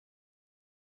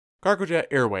Cargojet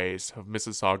Airways of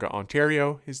Mississauga,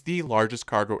 Ontario is the largest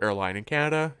cargo airline in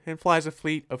Canada and flies a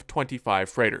fleet of 25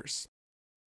 freighters.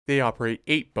 They operate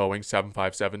 8 Boeing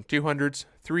 757-200s,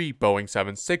 3 Boeing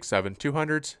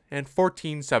 767-200s, and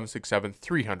 14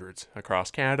 767-300s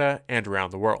across Canada and around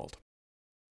the world.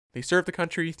 They serve the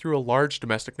country through a large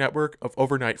domestic network of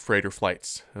overnight freighter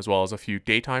flights, as well as a few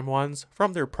daytime ones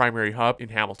from their primary hub in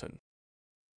Hamilton.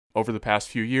 Over the past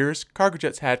few years,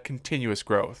 Cargojet's had continuous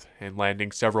growth, and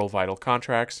landing several vital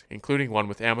contracts, including one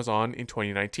with Amazon in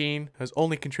 2019, has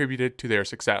only contributed to their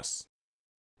success.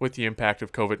 With the impact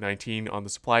of COVID-19 on the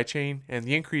supply chain and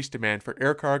the increased demand for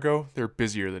air cargo, they're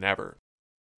busier than ever.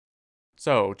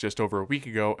 So, just over a week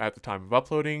ago at the time of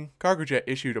uploading, Cargojet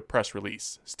issued a press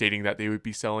release stating that they would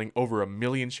be selling over 1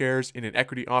 million shares in an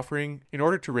equity offering in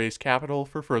order to raise capital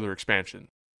for further expansion.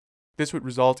 This would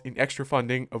result in extra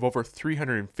funding of over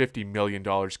 $350 million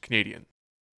Canadian.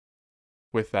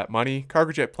 With that money,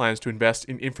 Cargojet plans to invest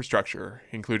in infrastructure,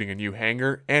 including a new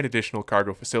hangar and additional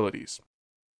cargo facilities.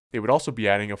 They would also be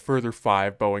adding a further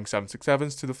 5 Boeing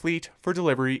 767s to the fleet for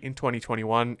delivery in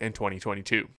 2021 and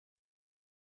 2022.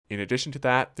 In addition to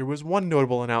that, there was one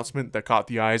notable announcement that caught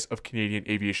the eyes of Canadian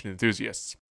aviation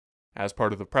enthusiasts. As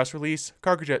part of the press release,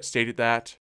 Cargojet stated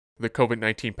that the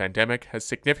COVID-19 pandemic has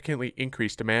significantly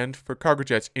increased demand for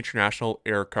Cargojet's international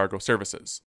air cargo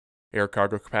services. Air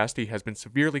cargo capacity has been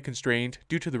severely constrained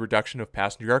due to the reduction of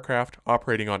passenger aircraft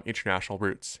operating on international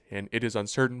routes, and it is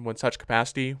uncertain when such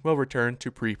capacity will return to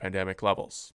pre-pandemic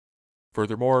levels.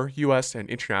 Furthermore, U.S. and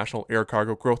international air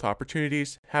cargo growth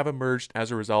opportunities have emerged as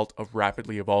a result of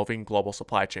rapidly evolving global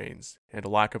supply chains and a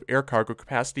lack of air cargo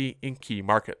capacity in key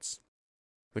markets.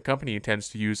 The company intends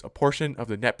to use a portion of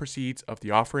the net proceeds of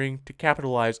the offering to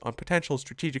capitalize on potential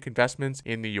strategic investments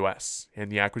in the U.S.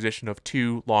 and the acquisition of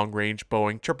 2 long-range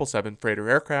Boeing 777 freighter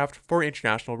aircraft for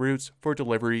international routes for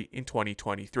delivery in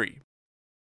 2023.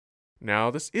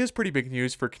 Now, this is pretty big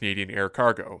news for Canadian air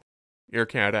cargo. Air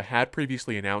Canada had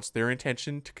previously announced their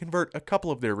intention to convert a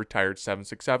couple of their retired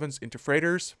 767s into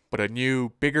freighters, but a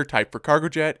new, bigger type for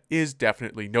Cargojet is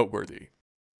definitely noteworthy.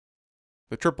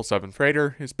 The 777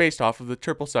 freighter is based off of the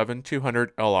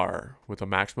 777-200LR, with a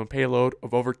maximum payload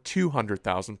of over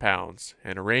 200,000 pounds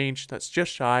and a range that's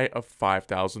just shy of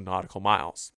 5,000 nautical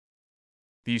miles.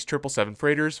 These 777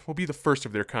 freighters will be the first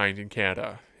of their kind in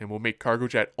Canada, and will make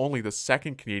Cargojet only the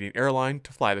second Canadian airline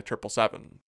to fly the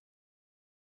 777.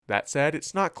 That said,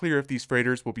 it's not clear if these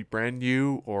freighters will be brand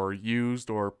new or used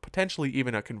or potentially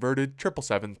even a converted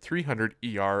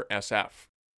 777-300ER SF.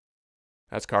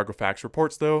 As Cargofax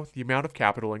reports though, the amount of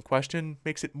capital in question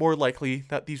makes it more likely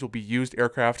that these will be used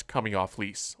aircraft coming off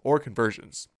lease, or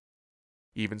conversions.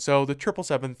 Even so, the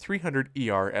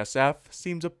 777-300ER SF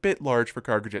seems a bit large for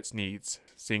Cargojet's needs,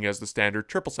 seeing as the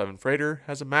standard 777 freighter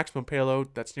has a maximum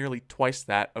payload that's nearly twice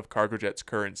that of Cargojet's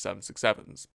current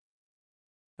 767s.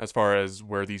 As far as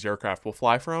where these aircraft will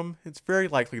fly from, it's very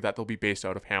likely that they'll be based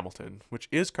out of Hamilton, which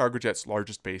is Cargojet's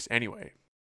largest base anyway.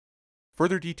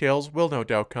 Further details will no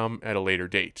doubt come at a later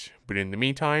date, but in the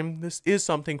meantime, this is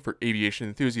something for aviation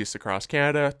enthusiasts across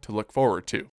Canada to look forward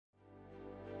to.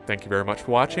 Thank you very much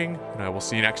for watching, and I will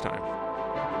see you next time.